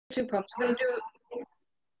two poems.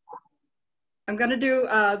 I'm going to do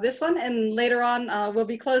this one, and later on we'll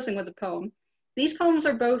be closing with a poem. These poems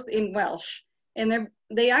are both in Welsh, and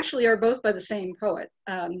they actually are both by the same poet,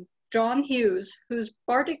 John Hughes, whose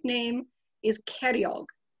Bardic name is Ceiriog.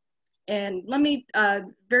 And let me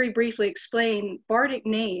very briefly explain. Bardic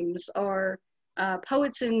names are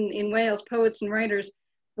poets in Wales, poets and writers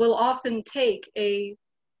will often take a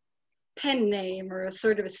pen name or a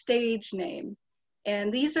sort of a stage name.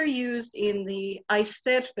 And these are used in the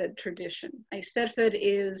Eisteddfod tradition. Eisteddfod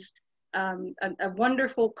is a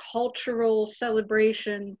wonderful cultural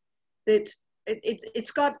celebration that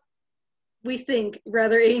it's got, we think,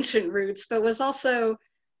 rather ancient roots, but was also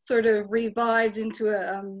sort of revived into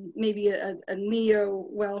maybe a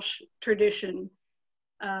neo-Welsh tradition.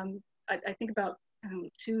 I think about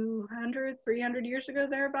 200, 300 years ago,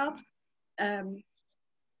 thereabouts.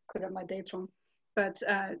 Could have my dates wrong. But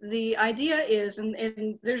the idea is,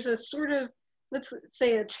 and there's a sort of, let's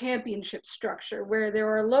say, a championship structure where there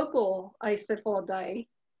are local Eisteddfodau,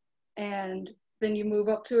 and then you move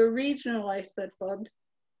up to a regional Eisteddfod,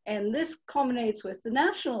 and this culminates with the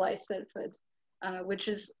national Eisteddfod, which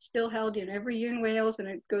is still held every year in Wales, and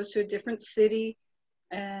it goes to a different city,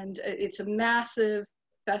 and it's a massive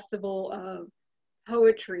festival of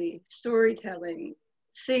poetry, storytelling,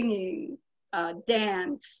 singing,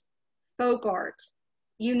 dance, folk art,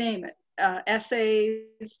 you name it,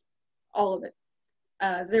 essays, all of it.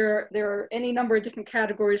 There are any number of different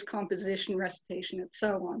categories: composition, recitation, and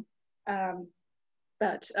so on.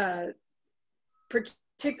 But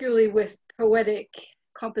particularly with poetic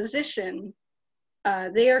composition,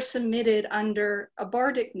 they are submitted under a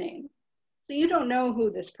bardic name. So you don't know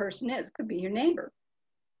who this person is. It could be your neighbor.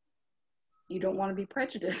 You don't want to be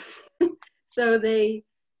prejudiced. So they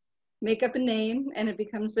make up a name, and it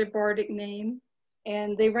becomes their bardic name,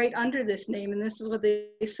 and they write under this name, and this is what they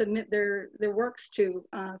submit their works to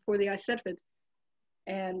for the Eisteddfod.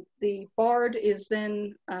 And the bard is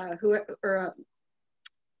then, the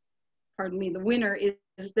winner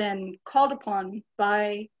is then called upon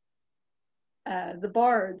by the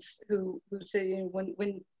bards who say,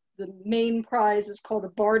 when the main prize is called a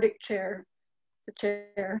bardic chair, the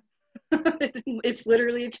chair, it's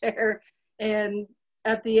literally a chair, and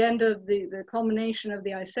at the end of the culmination of the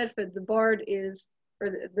Eisteddfod, the bard is, or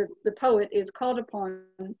the poet is called upon,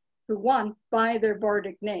 who won, by their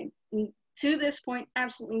bardic name. And to this point,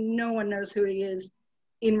 absolutely no one knows who he is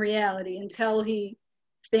in reality until he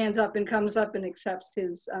stands up and comes up and accepts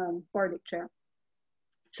his bardic chair.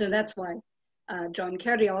 So that's why John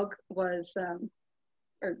Ceiriog was,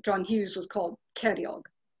 or John Hughes was called Ceiriog,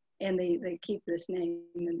 and they keep this name,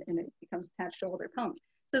 and it becomes attached to all their poems.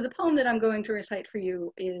 So the poem that I'm going to recite for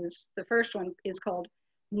you is, the first one is called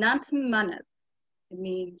Nant Mynydd. It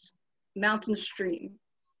means mountain stream.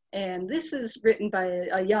 And this is written by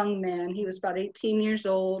a young man. He was about 18 years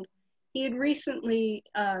old. He had recently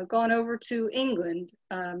gone over to England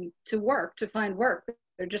to find work.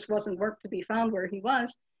 There just wasn't work to be found where he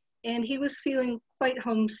was. And he was feeling quite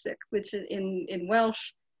homesick, which in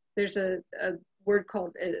Welsh, there's a word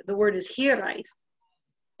called, the word is hiraeth.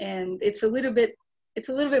 And it's a little bit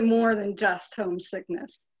more than just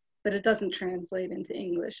homesickness, but it doesn't translate into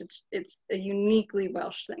English. It's a uniquely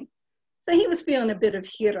Welsh thing. So he was feeling a bit of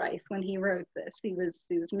hiraeth when he wrote this. He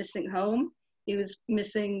was missing home. He was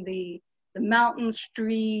missing the mountain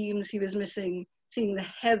streams. He was missing seeing the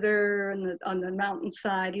heather on the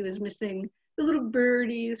mountainside. He was missing the little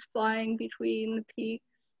birdies flying between the peaks.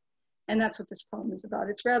 And that's what this poem is about.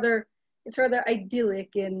 It's rather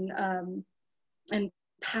idyllic and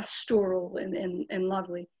pastoral and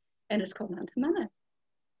lovely. And it's called Nant Mynydd.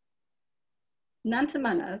 Nant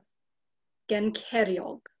Mynydd gen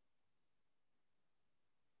Ceiriog.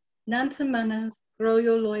 Nant Mynydd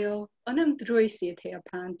groio loio on ymdroesi te a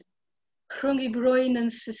pant. Chrwng I broen yn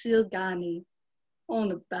Sicil gani,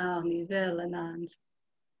 on y balni fel yn ant.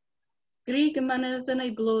 Grig y mynydd yn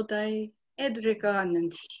ei blodau, edrych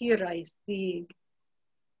arnynt hiraeth ddig.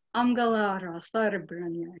 Amgal aros ar y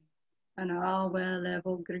bryniau, yn yr awel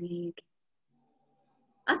efo grig.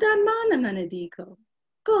 A dan man y mynedigo,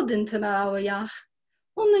 godyn tan yr awa iach,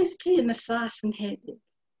 ond eis drym y ffall yn hedig.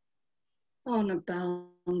 On y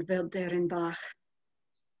baln fel deryn bach.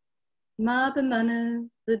 Mab y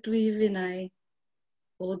mynydd y dwi finnau,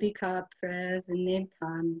 bod I cartref yn neb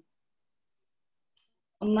pan.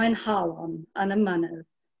 Ond mae'n halon yn y mynydd,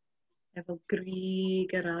 efo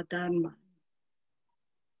grig yr adar man.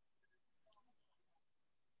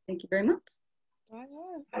 Thank you very much.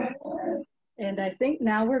 And I think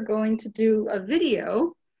now we're going to do a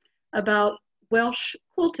video about Welsh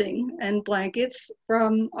quilting and blankets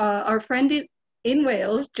from our friend in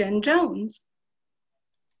Wales, Jen Jones.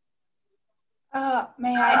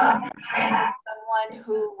 May I have someone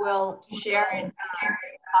who will share it,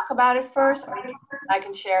 talk about it first, or I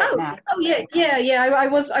can share it now? Oh yeah. I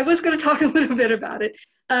was going to talk a little bit about it.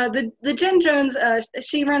 The Jen Jones,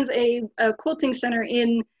 she runs a quilting center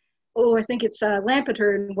in, oh, I think it's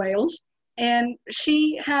Lampeter in Wales, and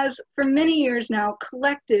she has for many years now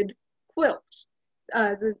collected quilts.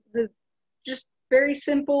 The just very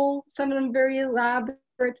simple, some of them very elaborate,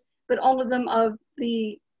 but all of them of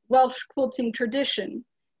the Welsh quilting tradition.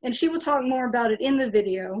 And she will talk more about it in the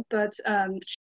video, but